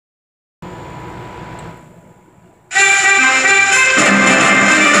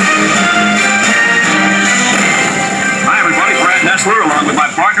Hessler, along with my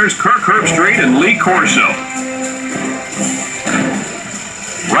partners Kirk Herbstreit and Lee Corso.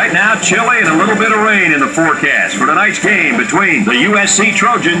 Right now, chilly and a little bit of rain in the forecast for tonight's game between the USC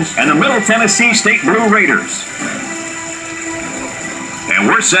Trojans and the Middle Tennessee State Blue Raiders. And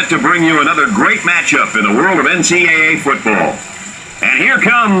we're set to bring you another great matchup in the world of NCAA football. And here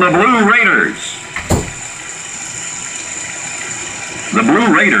come the Blue Raiders. The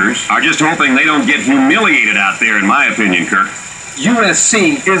Blue Raiders are just hoping they don't get humiliated out there, in my opinion, Kirk.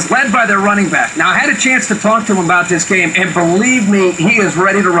 USC is led by their running back. Now, I had a chance to talk to him about this game, and believe me, he is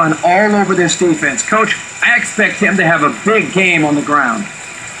ready to run all over this defense. Coach, I expect him to have a big game on the ground.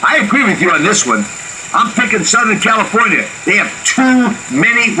 I agree with you on this one. I'm picking Southern California. They have too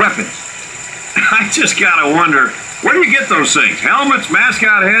many weapons. I just got to wonder, where do you get those things? Helmets,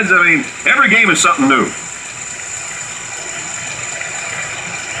 mascot heads? I mean, every game is something new.